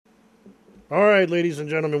All right, ladies and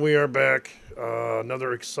gentlemen, we are back.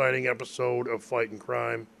 Another exciting episode of Fight and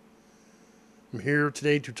Crime. I'm here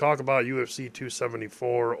today to talk about UFC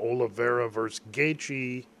 274, Oliviera versus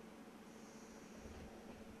Gaethje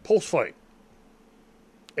post-fight.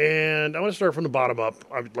 And I'm going to start from the bottom up,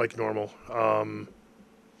 like normal.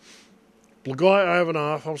 Blagoy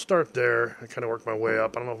Ivanov, I'll start there. I kind of work my way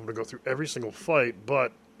up. I don't know if I'm going to go through every single fight,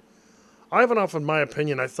 but Ivanov, in my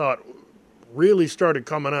opinion, I thought really started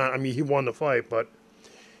coming on. I mean, he won the fight, but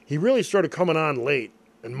he really started coming on late.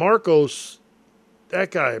 And Marcos,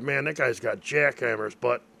 that guy, man, that guy's got jackhammers.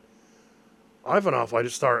 But Ivanov, I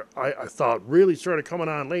thought really started coming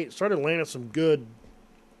on late. Started landing some good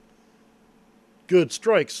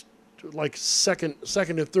strikes. Like second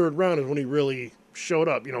and third round is when he really showed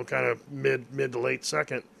up. You know, kind of mid to late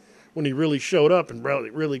second, when he really showed up and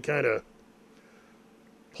really kind of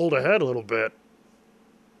pulled ahead a little bit.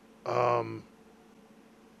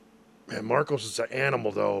 Man, Marcos is an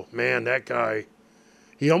animal, though. Man, that guy,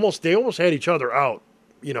 they almost had each other out.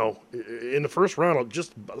 You know, in the first round,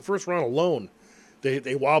 just the first round alone,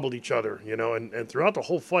 they wobbled each other. You know, and throughout the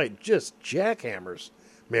whole fight, just jackhammers.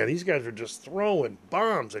 Man, these guys are just throwing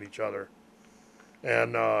bombs at each other.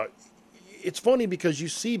 And it's funny because you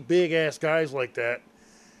see big ass guys like that,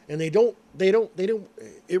 and they really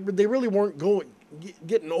weren't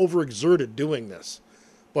getting overexerted doing this.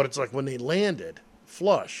 But it's like when they landed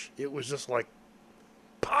flush, it was just like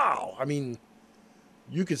pow. I mean,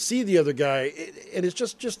 you could see the other guy, and it's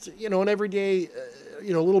just you know, an everyday, a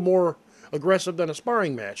little more aggressive than a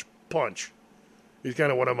sparring match punch. Is kind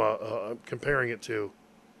of what I'm comparing it to.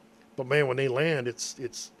 But man, when they land,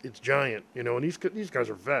 it's giant, you know. And these guys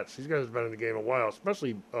are vets. These guys have been in the game a while,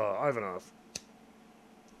 especially Ivanov.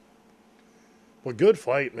 But good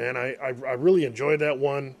fight, man. I really enjoyed that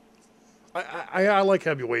one. I like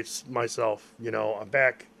heavyweights myself. You know, I'm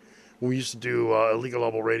back when we used to do illegal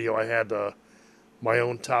level radio. I had my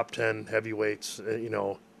own top 10 heavyweights. You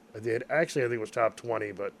know, I think it was top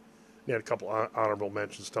 20, but they had a couple honorable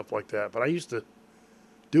mentions, stuff like that. But I used to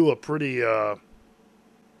do a pretty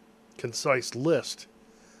concise list.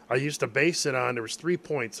 I used to base it on, there was 3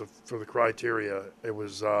 points for the criteria. It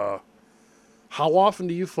was how often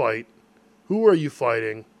do you fight? Who are you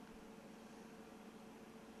fighting?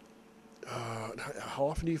 How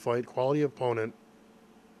often do you fight? Quality of opponent.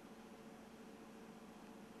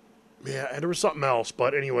 Yeah, and there was something else,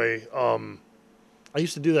 but anyway, I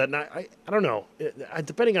used to do that, and I don't know.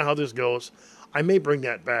 Depending on how this goes, I may bring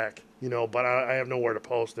that back, you know, but I have nowhere to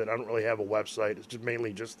post it. I don't really have a website. It's just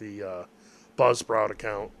mainly just the Buzzsprout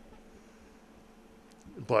account.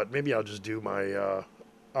 But maybe I'll just do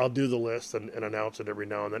I'll do the list and announce it every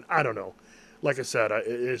now and then. I don't know. Like I said,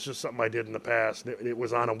 it's just something I did in the past. It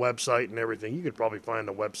was on a website and everything. You could probably find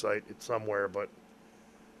the website. It's somewhere, but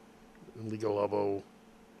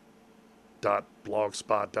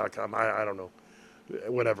legalovo.blogspot.com. I don't know.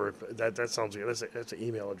 Whatever. That sounds like that's an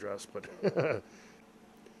email address, but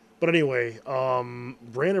but anyway,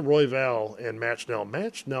 Brandon Royval and Matt Schnell.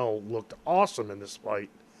 Matt Schnell looked awesome in this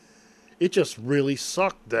fight. It just really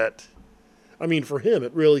sucked that. I mean, for him,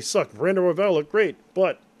 it really sucked. Brandon Royval looked great,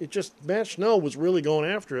 but Matt Schnell was really going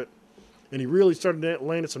after it, and he really started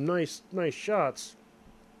landing some nice shots.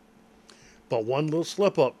 But one little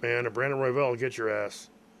slip up, man, and Brandon Royval will get your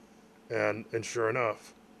ass, and sure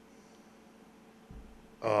enough.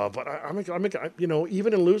 But you know,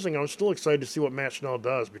 even in losing, I'm still excited to see what Matt Schnell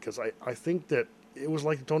does, because I think that it was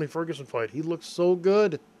like the Tony Ferguson fight. He looked so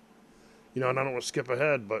good, you know. And I don't want to skip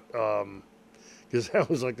ahead, but because that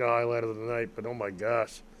was like the highlight of the night. But oh my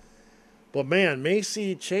gosh. But man,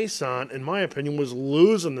 Macy Chiasson, in my opinion, was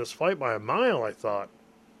losing this fight by a mile, I thought.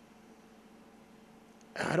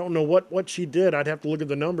 I don't know what she did. I'd have to look at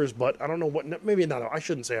the numbers, but I don't know what, maybe not, I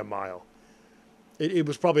shouldn't say a mile. It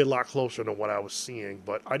was probably a lot closer than what I was seeing,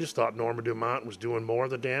 but I just thought Norma Dumont was doing more of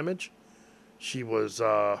the damage. She was,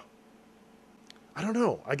 I don't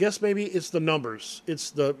know. I guess maybe it's the numbers.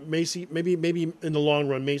 It's the Macy, maybe in the long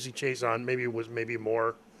run, Macy Chiasson was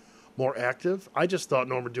more active. I just thought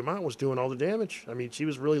Norma Dumont was doing all the damage. I mean, she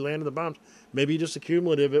was really landing the bombs. Maybe just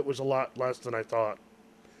accumulative, it was a lot less than I thought.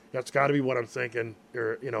 That's got to be what I'm thinking.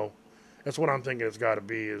 Or, you know, that's what I'm thinking it's got to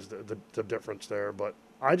be, is the difference there. But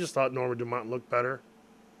I just thought Norma Dumont looked better.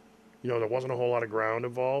 You know, there wasn't a whole lot of ground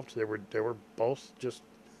involved. They were both just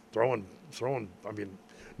throwing. I mean,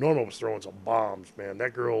 Norma was throwing some bombs, man.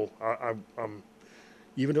 That girl, I'm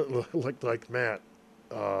even like Matt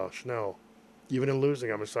Schnell. Even in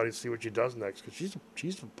losing, I'm excited to see what she does next, because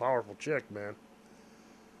she's a powerful chick, man.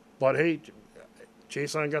 But hey,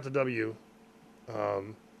 Chiasson got the W.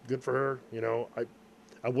 Good for her. You know,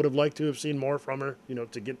 I would have liked to have seen more from her.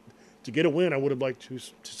 To get a win, I would have liked to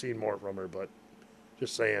see more from her. But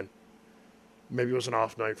just saying, maybe it was an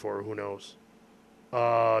off night for her. Who knows?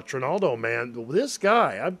 Trinaldo, man, this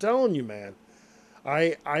guy, I'm telling you, man.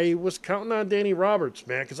 I was counting on Danny Roberts,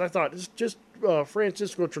 man, because I thought it's just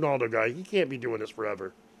Francisco Trinaldo guy. He can't be doing this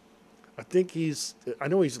forever. I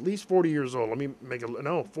know he's at least 40 years old. Let me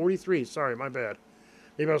no, 43. Sorry, my bad.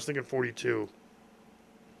 Maybe I was thinking 42.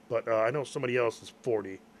 But I know somebody else is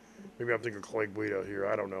 40. Maybe I'm thinking Clay Guida here.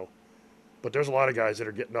 I don't know. But there's a lot of guys that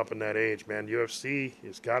are getting up in that age, man. UFC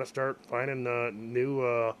has got to start finding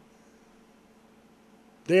new.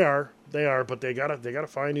 They are, but they gotta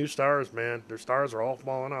find new stars, man. Their stars are all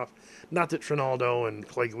falling off. Not that Trinaldo and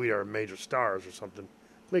Clay Guida are major stars or something.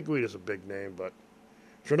 Clay Guida's a big name, but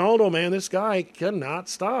Trinaldo, man, this guy cannot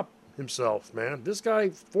stop himself, man. This guy,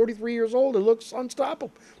 43 years old, it looks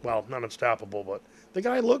unstoppable. Well, not unstoppable, but the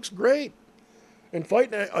guy looks great. And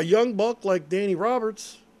fighting a young buck like Danny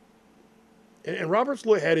Roberts, and Roberts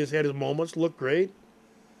had his moments, looked great.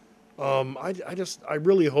 I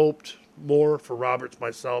really hoped more for Roberts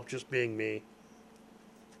myself, just being me.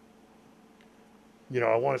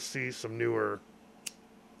 I want to see some newer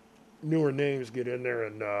names get in there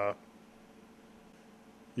and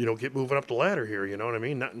get moving up the ladder here. You know what I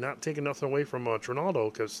mean? Not taking nothing away from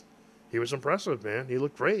Trinaldo, because he was impressive, man. He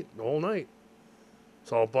looked great the whole night.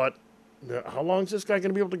 So, but how long is this guy going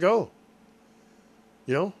to be able to go?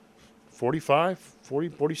 45, 40,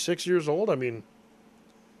 46 years old. I mean,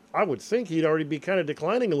 I would think he'd already be kind of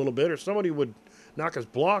declining a little bit, or somebody would knock his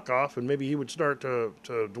block off, and maybe he would start to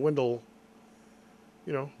dwindle,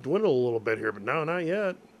 dwindle a little bit here. But no, not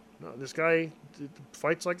yet. No, this guy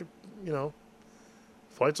fights like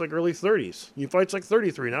fights like early 30s. He fights like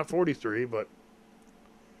 33, not 43, but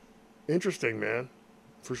interesting, man,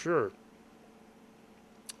 for sure.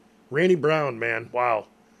 Randy Brown, man, wow.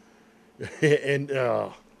 And,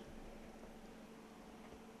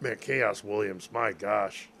 man, Chaos Williams, my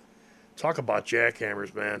gosh. Talk about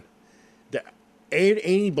jackhammers, man.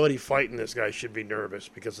 Anybody fighting this guy should be nervous,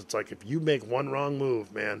 because it's like, if you make one wrong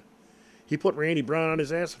move, man. He put Randy Brown on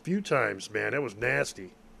his ass a few times, man. That was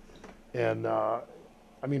nasty. And,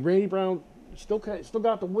 Randy Brown still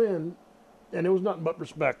got the win, and it was nothing but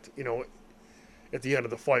respect, at the end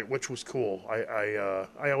of the fight, which was cool.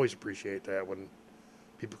 I always appreciate that when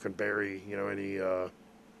people can bury, any, I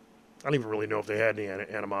don't even really know if they had any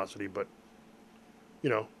animosity, but,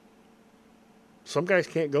 some guys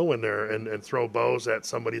can't go in there and throw bows at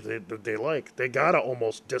somebody that they like. They gotta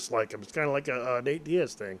almost dislike him. It's kind of like a Nate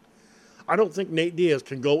Diaz thing. I don't think Nate Diaz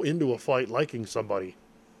can go into a fight liking somebody.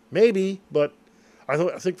 Maybe, but I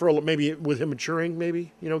think for maybe with him maturing,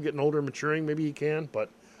 maybe, getting older and maturing, maybe he can. But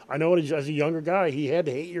I know as a younger guy, he had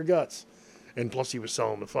to hate your guts. And plus he was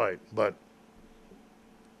selling the fight. But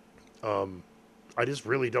I just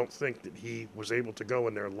really don't think that he was able to go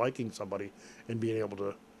in there liking somebody and being able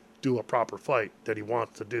to do a proper fight that he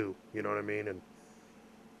wants to do. You know what I mean? And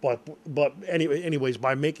but anyways,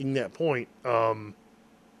 by making that point,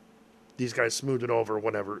 these guys smoothed it over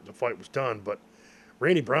whenever the fight was done. But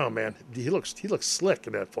Randy Brown, man, he looks slick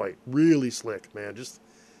in that fight. Really slick, man. Just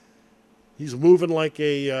he's moving like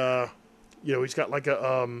a he's got like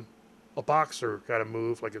a boxer kind of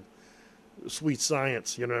move, like a Sweet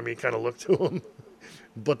Science, you know what I mean, kind of look to him.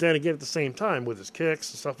 But then again, at the same time, with his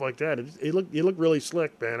kicks and stuff like that, he looked really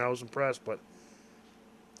slick, man. I was impressed, but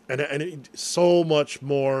so much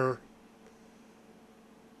more.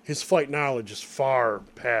 His fight knowledge is far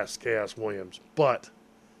past Chaos Williams, but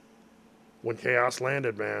when Chaos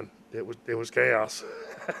landed, man, it was chaos.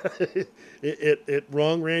 it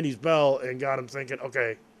rung Randy's bell and got him thinking,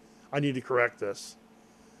 okay, I need to correct this.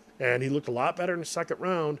 And he looked a lot better in the second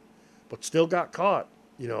round, but still got caught.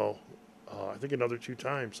 I think another 2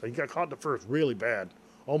 times. He got caught in the first really bad,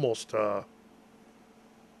 almost.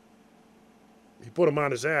 He put him on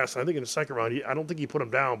his ass. I think in the second round, I don't think he put him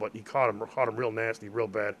down, but he caught him real nasty, real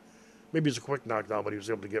bad. Maybe it's a quick knockdown, but he was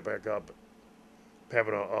able to get back up.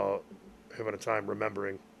 Having a time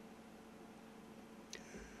remembering.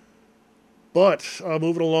 But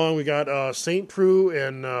moving along, we got St. Preux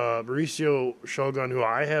and Mauricio Shogun, who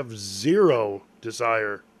I have zero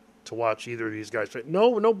desire to watch either of these guys fight.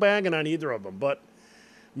 No bagging on either of them, but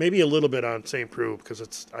maybe a little bit on St. Preux,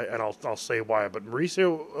 because I'll say why. But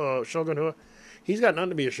Mauricio Shogun, who he's got nothing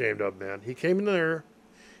to be ashamed of, man. He came in there,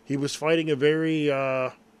 he was fighting a very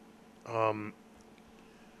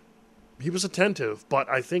he was attentive, but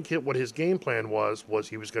I think what his game plan was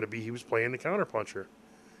he was playing the counterpuncher.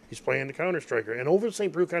 He's playing the counter striker. And over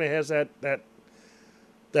St. Preux kind of has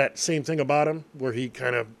that same thing about him, where he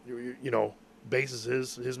kind of, bases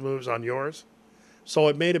his moves on yours. So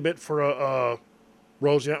it made a bit for a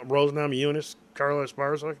Rose Namajunas, Carlos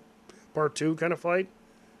Esparza part 2 kind of fight,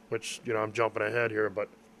 which, I'm jumping ahead here, but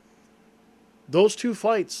those two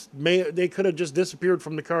fights, they could have just disappeared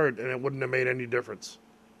from the card and it wouldn't have made any difference.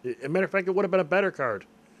 As a matter of fact, it would have been a better card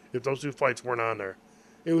if those two fights weren't on there.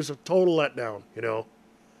 It was a total letdown,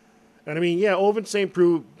 And I mean, yeah, Ovince St.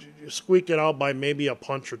 Preux squeaked it out by maybe a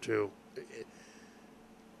punch or two.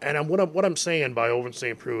 And what I'm saying by Ovince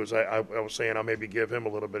St. Preux is I was saying I'll maybe give him a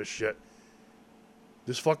little bit of shit.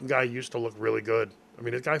 This fucking guy used to look really good. I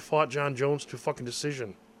mean, this guy fought John Jones to fucking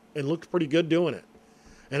decision and looked pretty good doing it.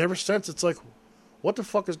 And ever since, it's like, what the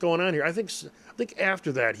fuck is going on here? I think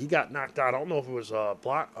after that, he got knocked out. I don't know if it was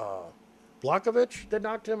Blachowicz that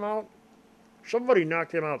knocked him out. Somebody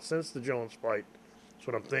knocked him out since the Jones fight. That's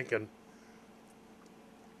what I'm thinking.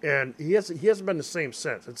 And he hasn't been the same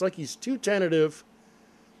since. It's like he's too tentative.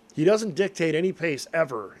 He doesn't dictate any pace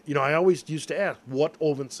ever. I always used to ask, what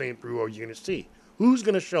Ovince St. Preux are you going to see? Who's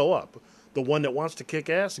going to show up? The one that wants to kick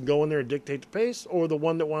ass and go in there and dictate the pace, or the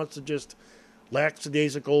one that wants to just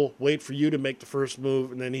lackadaisical, wait for you to make the first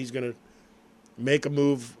move, and then he's going to make a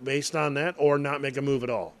move based on that, or not make a move at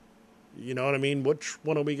all? You know what I mean? Which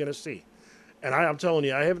one are we going to see? And I'm telling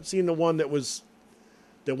you, I haven't seen the one that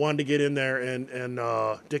wanted to get in there and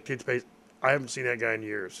dictate the pace. I haven't seen that guy in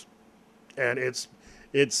years, and it's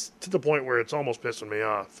to the point where it's almost pissing me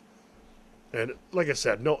off. And like I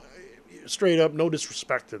said, no, straight up, no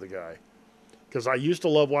disrespect to the guy, because I used to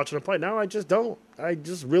love watching him fight. Now I just don't. I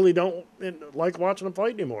just really don't like watching him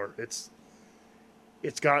fight anymore. It's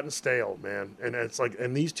gotten stale, man. And it's like,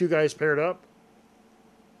 and these two guys paired up.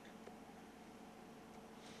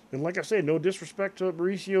 And like I say, no disrespect to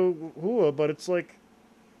Mauricio Hua, but it's like,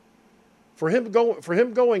 for him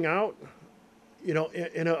going out, in a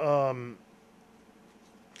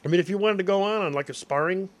I mean, if you wanted to go on like a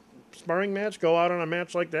sparring match, go out on a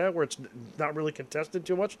match like that where it's not really contested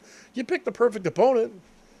too much, you pick the perfect opponent.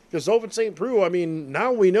 Because Ovince St. Preux, I mean,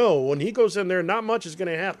 now we know when he goes in there, not much is going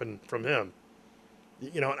to happen from him.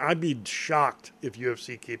 And I'd be shocked if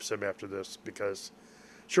UFC keeps him after this, because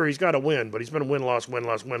sure, he's got to win, but he's been win, loss. I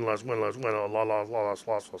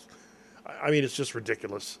mean, it's just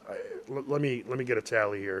ridiculous. Let me get a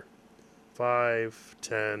tally here. 5,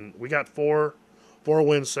 10. We got 4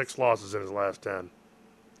 wins, 6 losses in his last 10.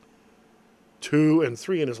 2 and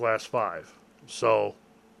 3 in his last 5. So,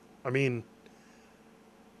 I mean,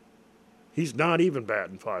 he's not even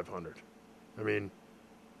batting 500. I mean,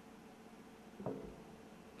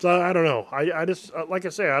 so I don't know. I just, like I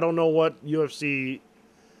say, I don't know what UFC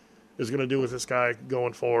is going to do with this guy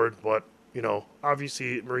going forward, but,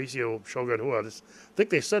 obviously Mauricio Shogun Hua, I think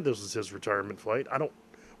they said this was his retirement fight. I don't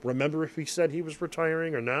remember if he said he was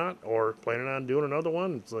retiring or not, or planning on doing another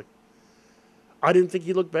one. It's like, I didn't think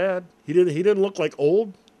he looked bad. He didn't look like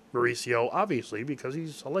old Mauricio, obviously, because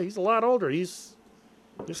he's a lot older. This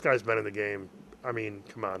guy's been in the game. I mean,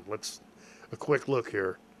 come on, a quick look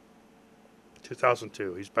here.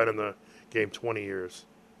 2002. He's been in the game 20 years.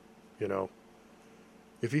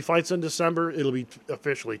 If he fights in December, it'll be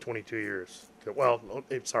officially 22 years. Well,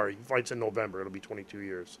 sorry, he fights in November, it'll be 22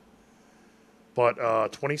 years.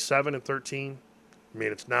 But 27 and 13, I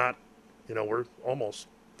mean, it's not, we're almost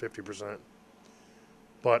 50%.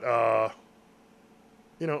 But,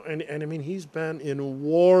 and I mean, he's been in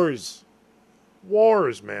wars,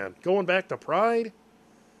 man. Going back to Pride,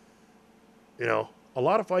 a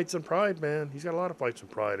lot of fights in Pride, man. He's got a lot of fights in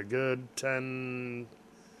Pride. A good 10,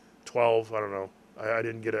 12, I don't know. I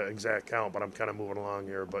didn't get an exact count, but I'm kind of moving along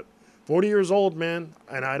here. But 40 years old, man.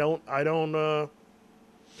 And I don't,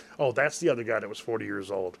 oh, that's the other guy that was 40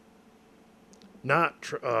 years old. Not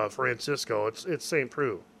Francisco. It's St.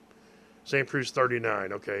 Preux. St. Preux's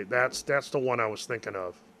 39. Okay, that's the one I was thinking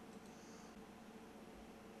of.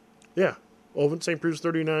 Yeah, Ovince St. Preux's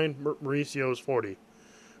 39. Mauricio's 40.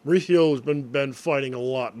 Mauricio's been fighting a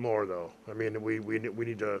lot more, though. I mean, we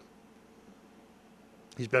need to.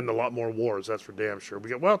 He's been in a lot more wars. That's for damn sure. We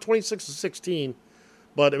got 26 to 16,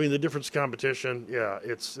 but I mean the difference in competition. Yeah,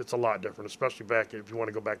 it's a lot different, especially back if you want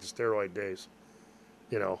to go back to steroid days.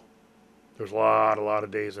 There's a lot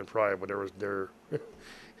of days in Pride where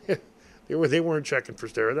they weren't checking for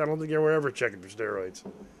steroids. I don't think they were ever checking for steroids.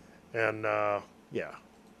 And yeah.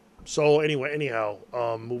 So anyhow,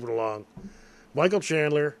 moving along. Michael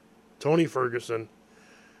Chandler, Tony Ferguson.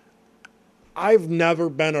 I've never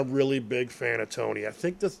been a really big fan of Tony. I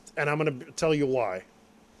think and I'm going to tell you why.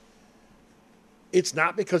 It's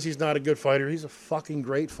not because he's not a good fighter. He's a fucking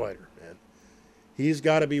great fighter, man. He's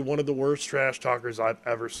got to be one of the worst trash talkers I've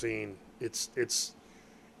ever seen. It's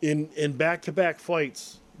in back-to-back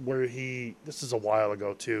fights where this is a while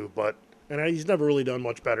ago too, but And he's never really done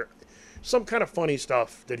much better. Some kind of funny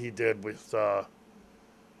stuff that he did with,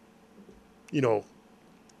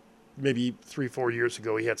 maybe 3-4 years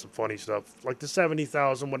ago, he had some funny stuff. Like the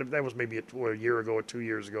 70,000, whatever, that was maybe a year ago or 2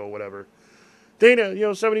 years ago, whatever.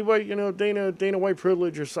 Dana, 70 white, Dana white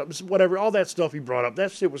privilege or something, whatever. All that stuff he brought up,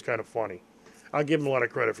 that shit was kind of funny. I'll give him a lot of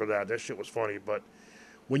credit for that. That shit was funny. But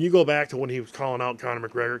when you go back to when he was calling out Conor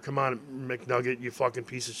McGregor, come on, McNugget, you fucking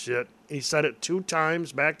piece of shit. And he said it 2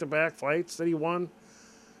 times, back-to-back fights that he won.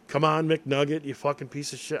 Come on, McNugget, you fucking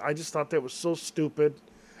piece of shit. I just thought that was so stupid.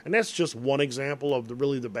 And that's just one example of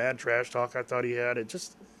the bad trash talk I thought he had. It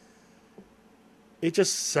just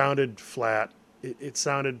sounded flat. It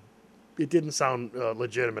didn't sound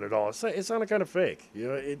legitimate at all. It sounded kind of fake.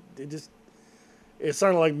 It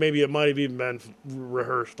sounded like maybe it might have even been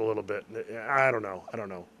rehearsed a little bit. I don't know.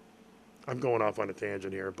 I'm going off on a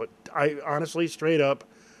tangent here, but I honestly, straight up,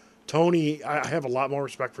 Tony, I have a lot more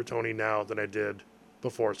respect for Tony now than I did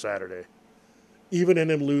before Saturday. Even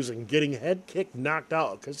in him losing, getting head kicked, knocked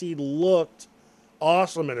out, because he looked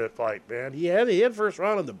awesome in that fight, man. He had first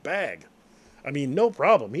round in the bag. I mean, no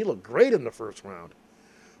problem. He looked great in the first round.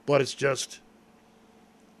 But it's just,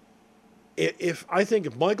 I think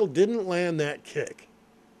if Michael didn't land that kick,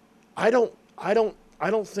 I think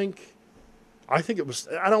it was,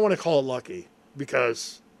 I don't want to call it lucky,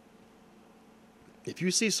 because if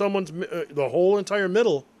you see the whole entire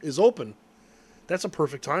middle is open, that's a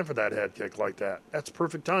perfect time for that head kick like that. That's a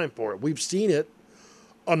perfect time for it. We've seen it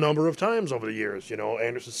a number of times over the years,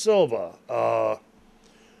 Anderson Silva,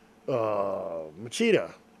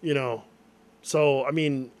 Machida, So, I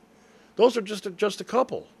mean, those are just a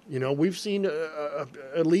couple. We've seen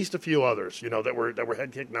at least a few others, that were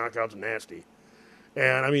head kick knockouts and nasty.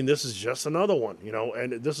 And, I mean, this is just another one,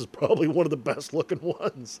 and this is probably one of the best looking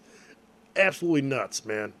ones. Absolutely nuts,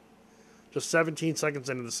 man. Just 17 seconds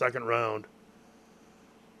into the second round.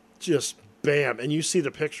 Just bam. And you see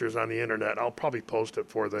the pictures on the internet. I'll probably post it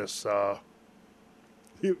for this,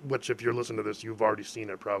 which if you're listening to this, you've already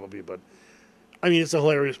seen it probably, but I mean, it's a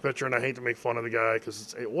hilarious picture, and I hate to make fun of the guy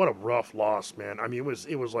because what a rough loss, man. I mean,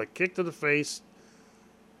 it was like kick to the face,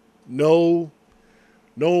 no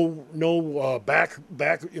back,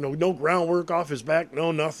 no groundwork off his back,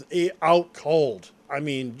 no nothing, out cold. I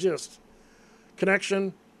mean, just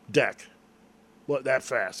connection, deck, that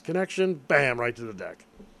fast connection, bam, right to the deck.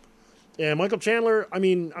 And Michael Chandler, I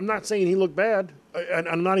mean, I'm not saying he looked bad, and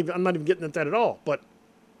I'm not even getting at that at all. But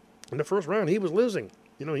in the first round, he was losing.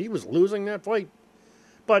 He was losing that fight.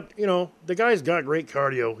 But, the guy's got great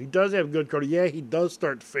cardio. He does have good cardio. Yeah, he does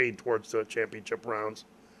start to fade towards the championship rounds.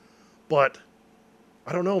 But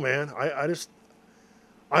I don't know, man. I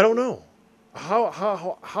don't know.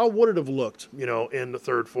 How would it have looked, in the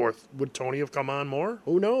third, fourth? Would Tony have come on more?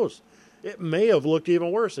 Who knows? It may have looked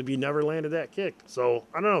even worse if he never landed that kick. So,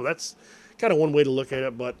 I don't know. That's kind of one way to look at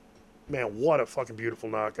it. But, man, what a fucking beautiful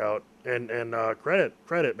knockout. And credit,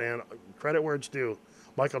 man. Credit where it's due.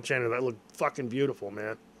 Michael Chandler, that looked fucking beautiful,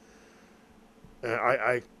 man.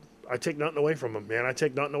 I take nothing away from him, man. I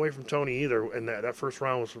take nothing away from Tony either. And that first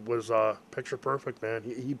round was picture perfect, man.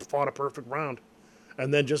 He fought a perfect round.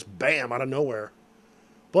 And then just bam, out of nowhere.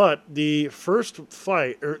 But the first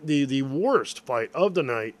fight, or the worst fight of the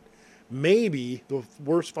night, maybe the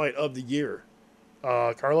worst fight of the year.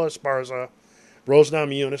 Carla Esparza, Rose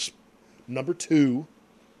Namajunas, number 2.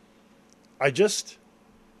 I didn't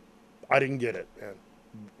get it, man.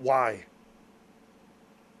 Why?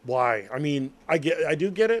 I mean, I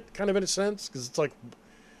do get it, kind of in a sense, because it's like,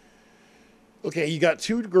 okay, you got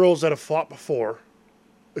 2 girls that have fought before.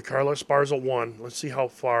 Carla Esparza won. Let's see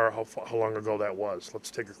how long ago that was.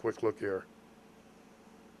 Let's take a quick look here.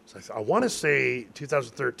 So I want to say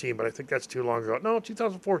 2013, but I think that's too long ago. No,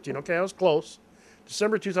 2014. Okay, I was close.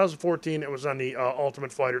 December 2014. It was on the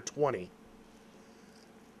Ultimate Fighter 20.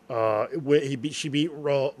 She beat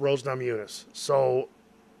Rose Namajunas. So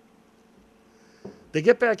they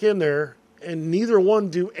get back in there, and neither one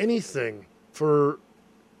do anything for.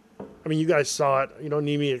 I mean, you guys saw it. You don't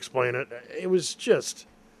need me to explain it. It was just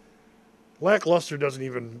lackluster. Doesn't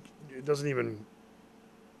even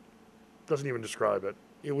describe it.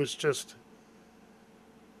 It was just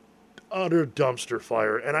utter dumpster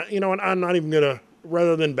fire. And I'm not even gonna,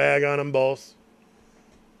 rather than bag on them both.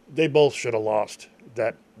 They both should have lost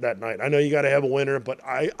that night. I know you got to have a winner, but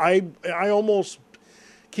I almost,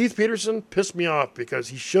 Keith Peterson pissed me off because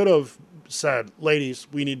he should have said, ladies,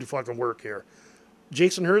 we need to fucking work here.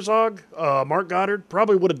 Jason Herzog, Mark Goddard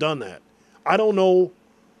probably would have done that. I don't know.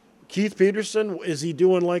 Keith Peterson, is he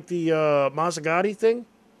doing like the Mazzagatti thing?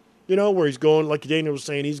 Where he's going, like Daniel was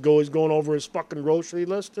saying, he's going over his fucking grocery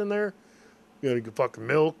list in there. You know, fucking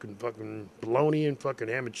milk and fucking bologna and fucking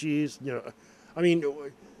ham and cheese. You know, I mean,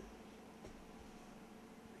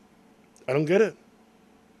 I don't get it.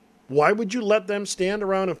 Why would you let them stand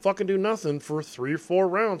around and fucking do nothing for 3 or 4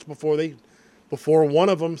 rounds before one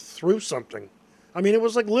of them threw something? I mean, it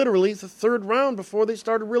was like literally the 3rd round before they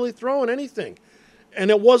started really throwing anything,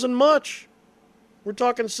 and it wasn't much. We're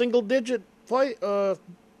talking single-digit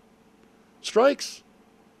strikes.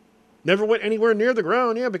 Never went anywhere near the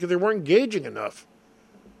ground, yeah, because they weren't engaging enough.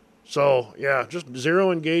 So yeah, just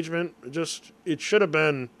zero engagement. Just it should have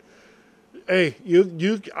been. Hey,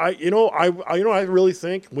 I really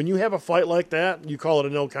think when you have a fight like that, you call it a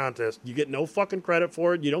no contest. You get no fucking credit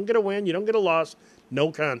for it. You don't get a win. You don't get a loss.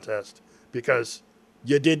 No contest because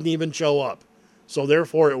you didn't even show up. So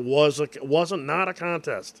therefore, it wasn't not a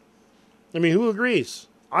contest. I mean, who agrees?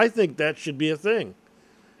 I think that should be a thing.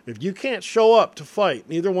 If you can't show up to fight,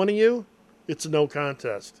 neither one of you, it's a no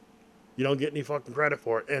contest. You don't get any fucking credit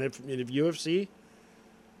for it. And if UFC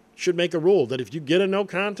should make a rule that if you get a no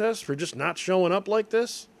contest for just not showing up like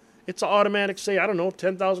this, it's an automatic, say, I don't know,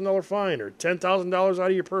 $10,000 fine or $10,000 out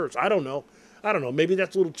of your purse. I don't know. Maybe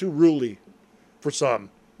that's a little too ruly for some.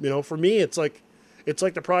 You know, for me, it's like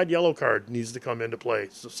the Pride yellow card needs to come into play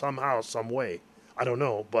somehow, some way. I don't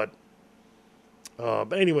know, but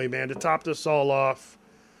anyway, man, to top this all off,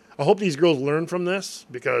 I hope these girls learn from this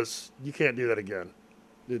because you can't do that again.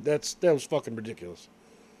 That was fucking ridiculous.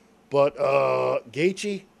 But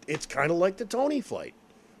Gaethje, it's kind of like the Tony fight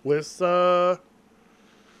with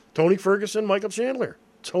Tony Ferguson, Michael Chandler.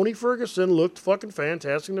 Tony Ferguson looked fucking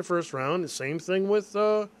fantastic in the first round. The same thing with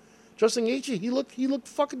Justin Gaethje. He looked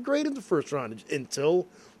fucking great in the first round until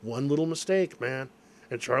one little mistake, man.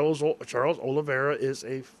 And Charles Oliveira is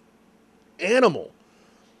a animal.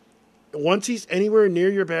 Once he's anywhere near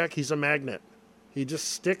your back, he's a magnet. He just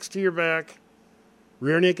sticks to your back.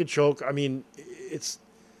 Rear naked choke. I mean,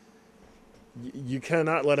 you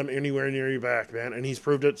cannot let him anywhere near your back, man. And he's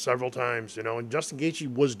proved it several times, you know. And Justin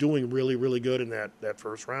Gaethje was doing really, really good in that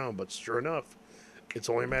first round. But sure enough, it's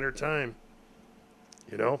only a matter of time.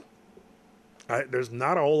 You know, there's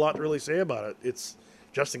not a whole lot to really say about it. It's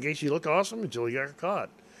Justin Gaethje looked awesome until he got caught.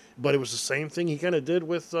 But it was the same thing he kind of did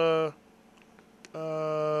with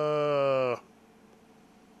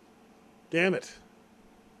damn it,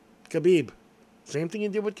 Khabib. Same thing he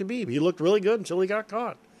did with Khabib. He looked really good until he got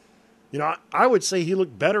caught. You know, I would say he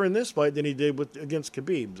looked better in this fight than he did against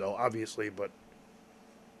Khabib, though, obviously, but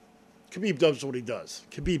Khabib does what he does.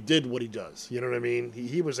 Khabib did what he does. You know what I mean?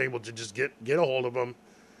 He was able to just get a hold of him,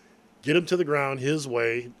 get him to the ground his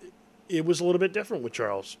way. It was a little bit different with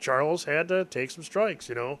Charles. Charles had to take some strikes,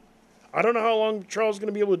 you know. I don't know how long Charles is going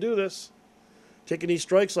to be able to do this. Taking these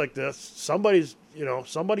strikes like this, somebody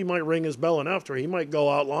might ring his bell enough to where he might go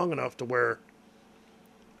out long enough to where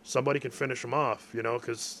somebody can finish him off, you know,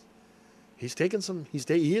 because he is taking some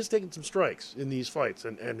strikes in these fights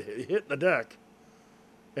and hitting the deck.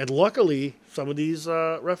 And luckily, some of these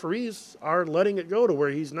referees are letting it go to where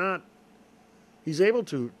he's able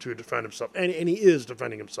to defend himself, and he is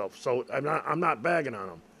defending himself. So I'm not bagging on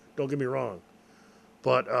him. Don't get me wrong.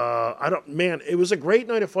 But it was a great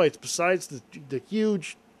night of fights. Besides the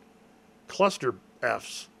huge cluster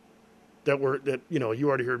Fs that you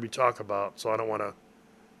already heard me talk about. So I don't want to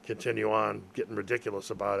continue on getting ridiculous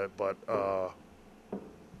about it. But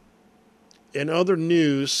in other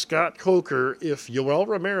news, Scott Coker, if Yoel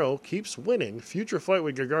Romero keeps winning, future fight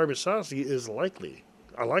with Gegard Mousasi is likely.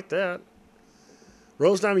 I like that.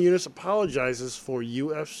 Rose Namajunas apologizes for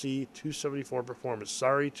UFC 274 performance.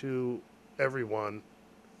 Sorry to everyone.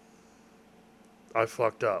 I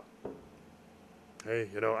fucked up. Hey,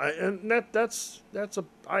 you know, I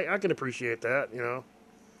can appreciate that, you know.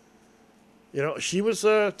 You know, she was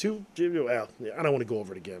well, I don't want to go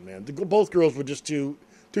over it again, man. Both girls were just too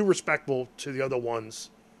respectful to the other ones.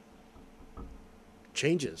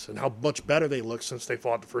 Changes and how much better they look since they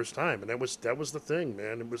fought the first time, and that was the thing,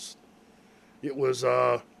 man. It was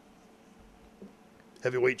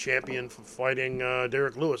heavyweight champion fighting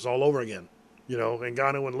Derek Lewis all over again, you know,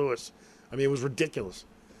 Ngannou and Lewis. I mean, it was ridiculous.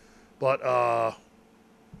 But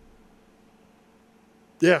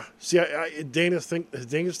yeah, see, Dana's thinking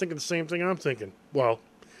the same thing I'm thinking. Well,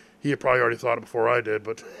 he had probably already thought it before I did,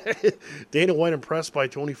 but Dana wasn't impressed by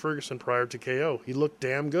Tony Ferguson prior to KO. He looked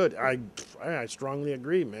damn good. I strongly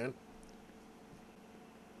agree, man.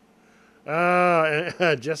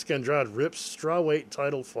 Jessica Andrade rips strawweight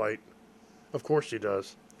title fight. Of course she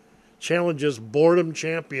does. Challenges boredom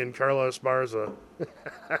champion Carla Esparza.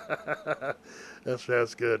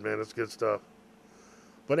 That's good, man. That's good stuff.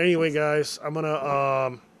 But anyway, guys, I'm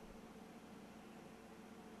gonna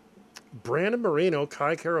Brandon Moreno,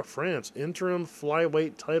 Kai Kara France, interim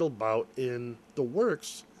flyweight title bout in the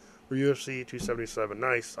works for UFC 277.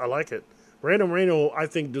 Nice. I like it. Brandon Moreno, I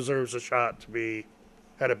think, deserves a shot to be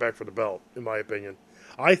headed back for the belt, in my opinion.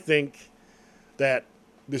 I think that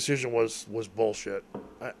decision was bullshit.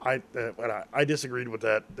 I disagreed with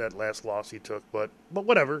that last loss he took, but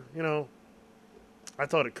whatever, you know. I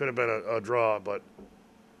thought it could have been a draw, but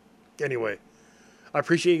anyway. I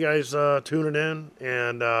appreciate you guys tuning in,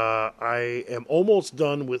 and I am almost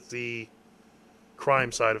done with the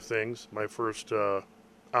crime side of things, my first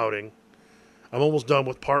outing. I'm almost done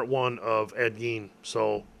with part 1 of Ed Gein,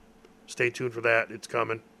 so stay tuned for that. It's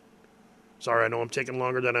coming. Sorry, I know I'm taking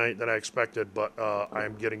longer than I expected, but I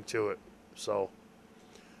am getting to it. So,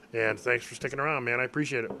 and thanks for sticking around, man. I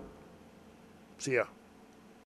appreciate it. See ya.